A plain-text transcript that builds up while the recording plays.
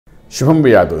శుభం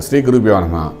వ్యాధు శ్రీ గురుభ్యో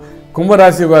నమః.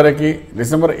 కుంభరాశి వారికి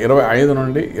డిసెంబర్ 25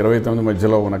 నుండి 29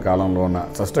 మధ్యలో ఉన్న కాలంలో ఉన్న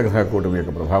షష్టగ్రహ కూటమి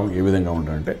యొక్క ప్రభావం ఏ విధంగా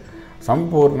ఉంటుందంటే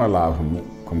సంపూర్ణ లాభము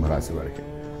కుంభరాశి వారికి.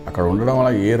 అక్కడ ఉండడం వల్ల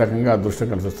ఏ రకంగా అదృష్టం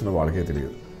కలిసి వస్తుందో వాళ్ళకే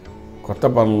తెలియదు. కొత్త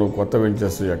పనులు, కొత్త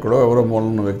వెంచర్స్, ఎక్కడో ఎవరో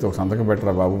మూలన్న వ్యక్తి ఒక సంతకం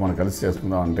పెట్టరా బాబు మనం కలిసి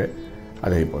చేసుకుందాం అంటే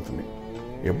అది అయిపోతుంది.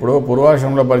 ఎప్పుడో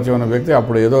పూర్వాశ్రమంలో పరిచయం ఉన్న వ్యక్తి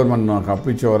అప్పుడు ఏదో మనం నాకు అప్పు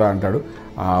ఇచ్చేవరా అంటాడు.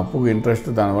 ఆ అప్పుకు ఇంట్రెస్ట్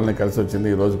దానివల్ల కలిసి వచ్చింది,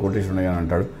 ఈరోజు కోటేశ్వరుడు అని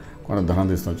అంటాడు, కొంత ధనం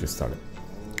తీసుకొని వచ్చి ఇస్తాడు.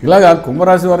 ఇలాగా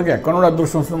కుంభరాశి వారికి ఎక్కడ నుండి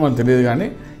అదృష్టం వస్తుందో మనకు తెలియదు, కానీ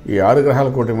ఈ 6 గ్రహాల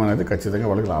కూటమి అనేది ఖచ్చితంగా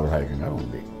వాళ్ళకి లాభదాయకంగా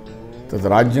ఉంది. తర్వాత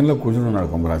రాజ్యంలో కుజుడు ఉన్నాడు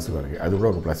కుంభరాశి వారికి, అది కూడా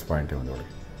ఒక ప్లస్ పాయింట్ ఉంది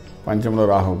వాళ్ళకి. పంచంలో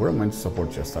రాహు కూడా మంచి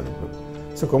సపోర్ట్ చేస్తాడు ఇప్పుడు.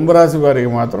 సో కుంభరాశి వారికి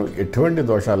మాత్రం ఎటువంటి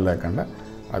దోషాలు లేకుండా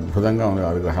అద్భుతంగా ఉంది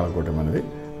 6 గ్రహాల కూటమి అనేది.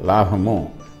 లాభము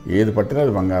ఏది పట్టినా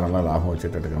అది బంగారంలో లాభం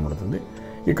వచ్చేటట్టు కనబడుతుంది.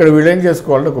 ఇక్కడ వీళ్ళు ఏం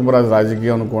చేసుకోవాలంటే కుంభరాశి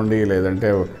రాజకీయం అనుకోండి, లేదంటే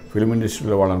ఫిల్మ్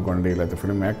ఇండస్ట్రీలో వాళ్ళు అనుకోండి, లేకపోతే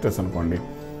ఫిల్మ్ యాక్టర్స్ అనుకోండి,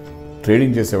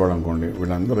 ట్రేడింగ్ చేసేవాళ్ళు అనుకోండి,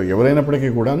 వీళ్ళందరూ ఎవరైనప్పటికీ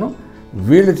కూడాను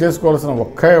వీళ్ళు చేసుకోవాల్సిన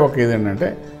ఒకే ఒక ఏదేంటంటే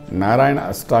నారాయణ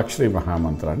అష్టాక్షరి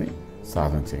మహామంత్రాన్ని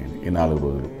సాధన చేయండి ఈ 4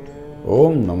 రోజులు.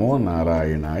 ఓం నమో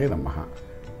నారాయణాయ నమః.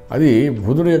 అది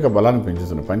బుధుడి యొక్క బలాన్ని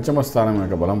పెంచుతుంది, పంచమ స్థానం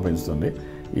యొక్క బలం పెంచుతుంది.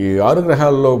 ఈ 6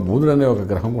 గ్రహాల్లో బుధుడు అనే ఒక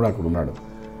గ్రహం కూడా అక్కడ ఉన్నాడు.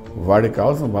 వాడికి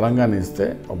కావాల్సిన బలంగాన్ని ఇస్తే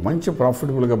మంచి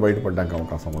ప్రాఫిటబుల్గా బయటపడడానికి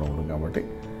అవకాశం కూడా ఉంటుంది. కాబట్టి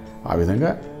ఆ విధంగా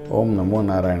ఓం నమో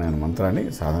నారాయణ అనే మంత్రాన్ని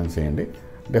సాధన చేయండి.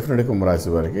 డెఫినెట్గా కుంభరాశి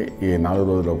వారికి ఈ 4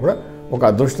 రోజుల్లో కూడా ఒక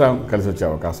అదృష్టం కలిసి వచ్చే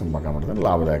అవకాశం బాగా పడుతుంది,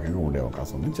 లాభదాయకంగా ఉండే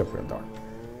అవకాశం ఉందని చెప్పేద్దాం.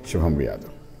 శుభం వ్యాధు.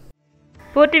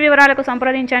 పూర్తి వివరాలకు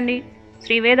సంప్రదించండి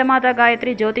శ్రీ వేదమాత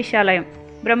గాయత్రి జ్యోతిష్యాలయం,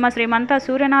 బ్రహ్మశ్రీ మంతా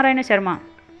సూర్యనారాయణ శర్మ,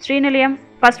 శ్రీ నిలయం,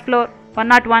 first floor,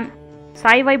 101,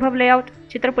 Sai Vaibhav layout,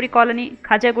 Chitrapuri colony,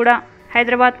 Khajaguda,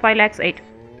 Hyderabad 5,08,000.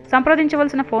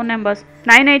 సంప్రదించవలసిన ఫోన్ నెంబర్స్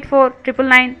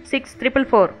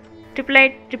 98499644,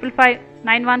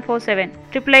 8855559147,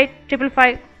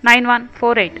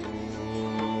 8855559148.